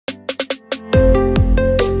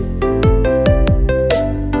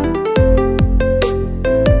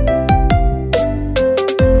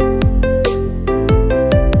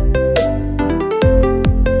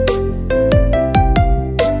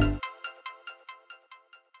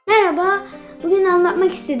Merhaba, bugün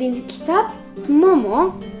anlatmak istediğim kitap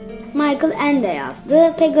Momo. Michael Ende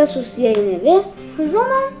yazdı. Pegasus Yayınevi.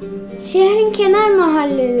 Roman, şehrin kenar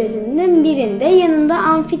mahallelerinden birinde yanında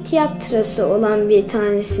amfiteyatrosu olan bir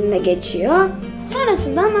tanesinde geçiyor.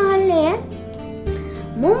 Sonrasında mahalleye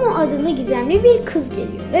Momo adında gizemli bir kız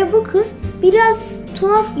geliyor. Ve bu kız biraz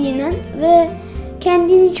tuhaf giyinen ve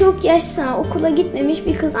kendini çok yaşlı, okula gitmemiş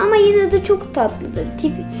bir kız ama yine de çok tatlıdır.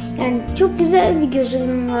 Yani çok güzel bir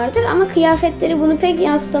görünümü vardır ama kıyafetleri bunu pek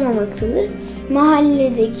yansıtamamaktadır.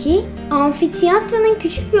 Mahalledeki amfiteyatronun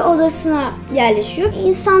küçük bir odasına yerleşiyor.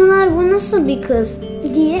 İnsanlar bu nasıl bir kız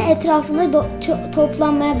diye etrafında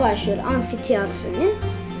toplanmaya başlıyor amfiteyatronun.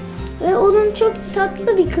 Ve onun çok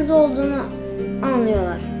tatlı bir kız olduğunu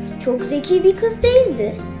anlıyorlar. Çok zeki bir kız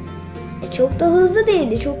değildi. Çok da hızlı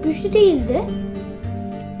değildi, çok güçlü değildi.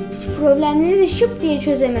 Problemleri de şıp diye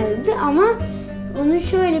çözemezdi ama onun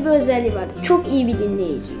şöyle bir özelliği vardı. Çok iyi bir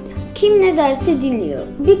dinleyiciydi. Kim ne derse dinliyor.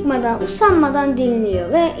 Bıkmadan, usanmadan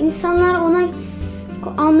dinliyor ve insanlar ona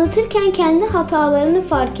anlatırken kendi hatalarını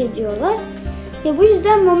fark ediyorlar. Ve bu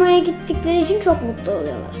yüzden Momo'ya gittikleri için çok mutlu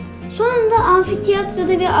oluyorlar. Sonunda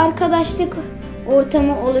amfiteyatroda bir arkadaşlık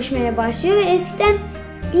ortamı oluşmaya başlıyor ve eskiden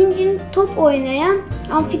İçin top oynayan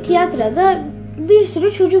amfiteyatroda bir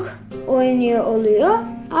sürü çocuk oynuyor oluyor.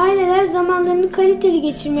 Aileler zamanlarını kaliteli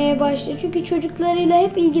geçirmeye başlıyor çünkü çocuklarıyla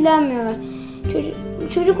hep ilgilenmiyorlar.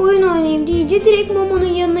 Çocuk oyun oynayayım deyince direkt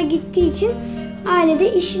Momo'nun yanına gittiği için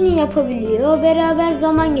ailede işini yapabiliyor, beraber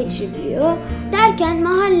zaman geçirebiliyor. Derken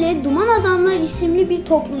mahalleye Duman Adamlar isimli bir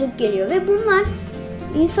topluluk geliyor ve bunlar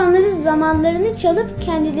insanların zamanlarını çalıp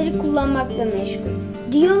kendileri kullanmakla meşgul.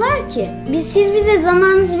 Diyorlar ki siz bize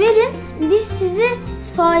zamanınızı verin, biz size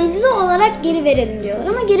faizli olarak geri verelim diyorlar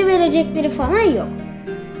ama geri verecekleri falan yok.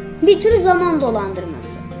 Bir tür zaman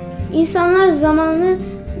dolandırması. İnsanlar zamanı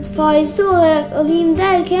faizli olarak alayım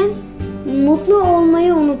derken mutlu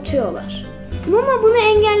olmayı unutuyorlar. Momo bunu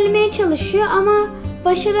engellemeye çalışıyor ama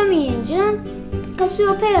başaramayınca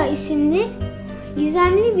Cassiopeia isimli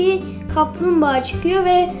gizemli bir kaplumbağa çıkıyor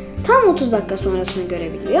ve tam 30 dakika sonrasını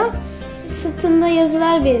görebiliyor. Sırtında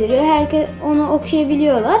yazılar beliriyor. Herkes onu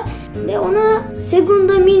okuyabiliyorlar. Ve ona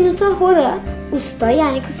Segunda Minuta Hora Usta,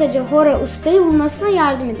 yani kısaca Hora Usta'yı bulmasına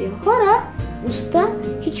yardım ediyor. Hora Usta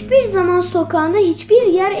hiçbir zaman sokağında, hiçbir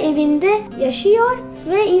yer evinde yaşıyor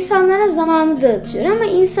ve insanlara zamanı dağıtıyor. Ama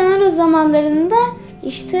insanlara zamanlarını da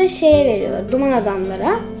işte veriyorlar, Duman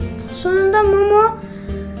Adamlara. Sonunda Momo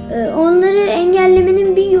onları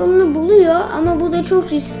engellemenin bir yolunu buluyor ama bu da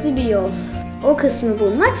çok riskli bir yol. O kısmı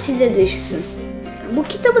bulmak size düşsün. Bu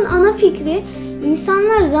kitabın ana fikri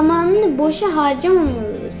insanlar zamanını boşa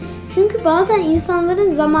harcamamalıdır. Çünkü bazen insanların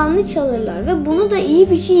zamanını çalırlar ve bunu da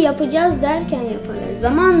iyi bir şey yapacağız derken yaparlar.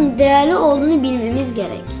 Zamanın değerli olduğunu bilmemiz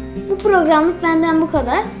gerek. Bu programlık benden bu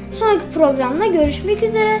kadar. Sonraki programda görüşmek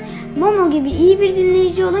üzere. Momo gibi iyi bir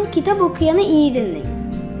dinleyici olun, kitap okuyanı iyi dinleyin.